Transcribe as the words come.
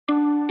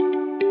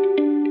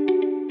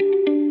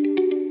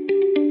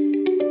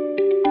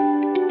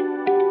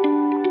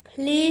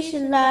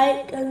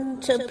like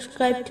and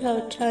subscribe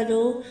to our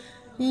channel.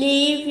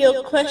 Leave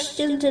your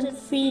questions and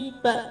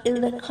feedback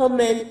in the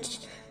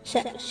comments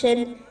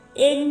section.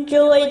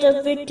 Enjoy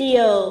the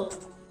video.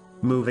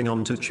 Moving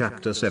on to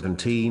chapter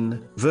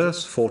 17,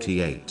 verse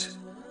 48.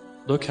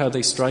 Look how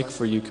they strike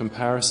for you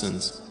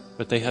comparisons,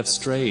 but they have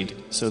strayed,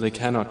 so they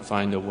cannot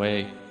find a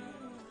way.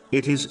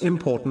 It is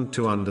important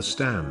to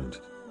understand.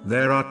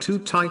 There are two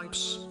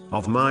types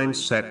of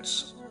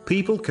mindsets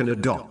people can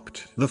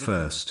adopt. The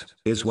first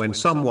is when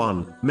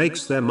someone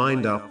makes their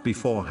mind up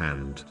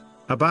beforehand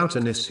about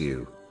an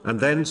issue, and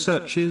then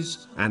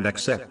searches and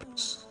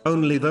accepts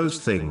only those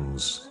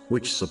things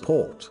which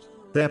support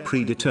their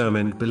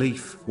predetermined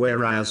belief,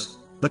 whereas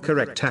the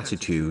correct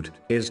attitude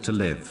is to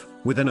live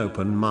with an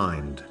open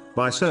mind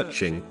by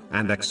searching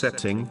and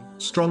accepting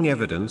strong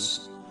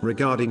evidence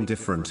regarding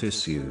different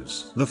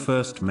issues. The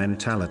first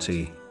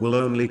mentality will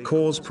only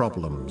cause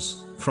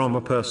problems from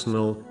a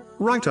personal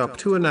right up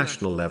to a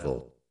national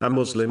level. A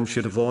Muslim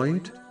should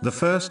avoid the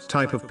first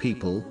type of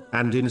people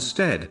and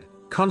instead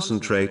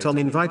concentrate on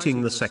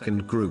inviting the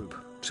second group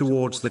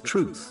towards the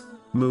truth.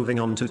 Moving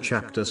on to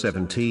chapter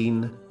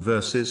 17,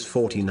 verses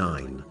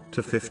 49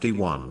 to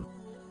 51.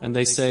 And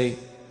they say,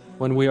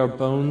 when we are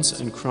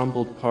bones and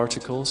crumbled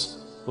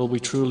particles, will we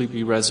truly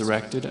be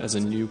resurrected as a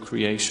new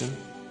creation?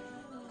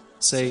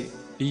 Say,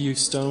 be you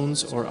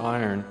stones or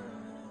iron,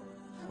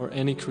 or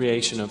any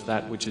creation of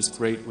that which is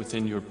great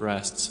within your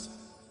breasts.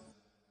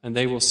 And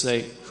they will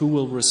say, who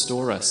will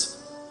restore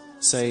us?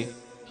 Say,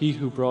 he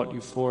who brought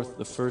you forth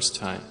the first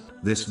time.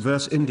 This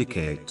verse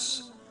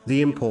indicates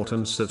the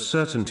importance of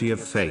certainty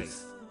of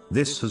faith.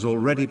 This has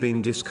already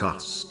been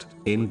discussed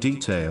in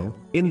detail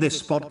in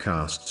this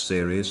podcast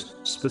series,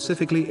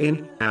 specifically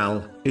in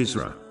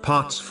Al-Isra,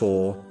 parts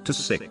 4 to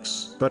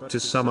 6. But to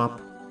sum up,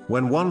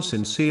 when one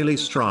sincerely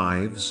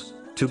strives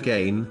to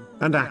gain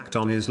and act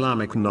on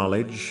Islamic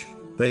knowledge,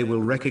 they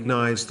will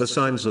recognize the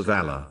signs of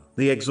Allah,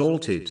 the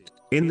Exalted,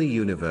 in the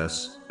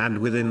universe and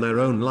within their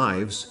own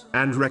lives,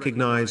 and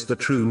recognize the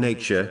true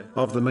nature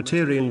of the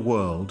material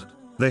world,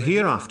 the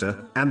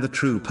hereafter, and the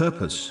true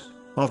purpose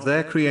of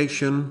their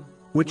creation,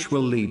 which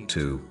will lead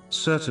to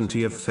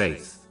certainty of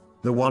faith.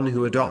 The one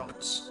who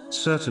adopts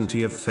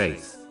certainty of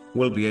faith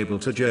will be able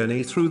to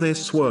journey through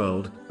this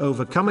world,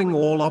 overcoming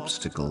all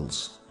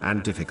obstacles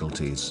and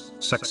difficulties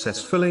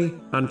successfully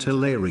until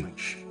they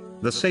reach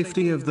the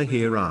safety of the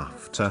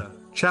hereafter.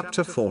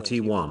 Chapter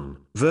 41,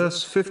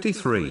 verse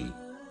 53.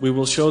 We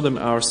will show them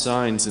our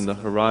signs in the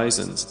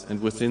horizons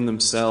and within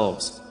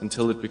themselves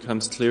until it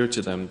becomes clear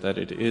to them that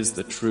it is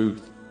the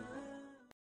truth.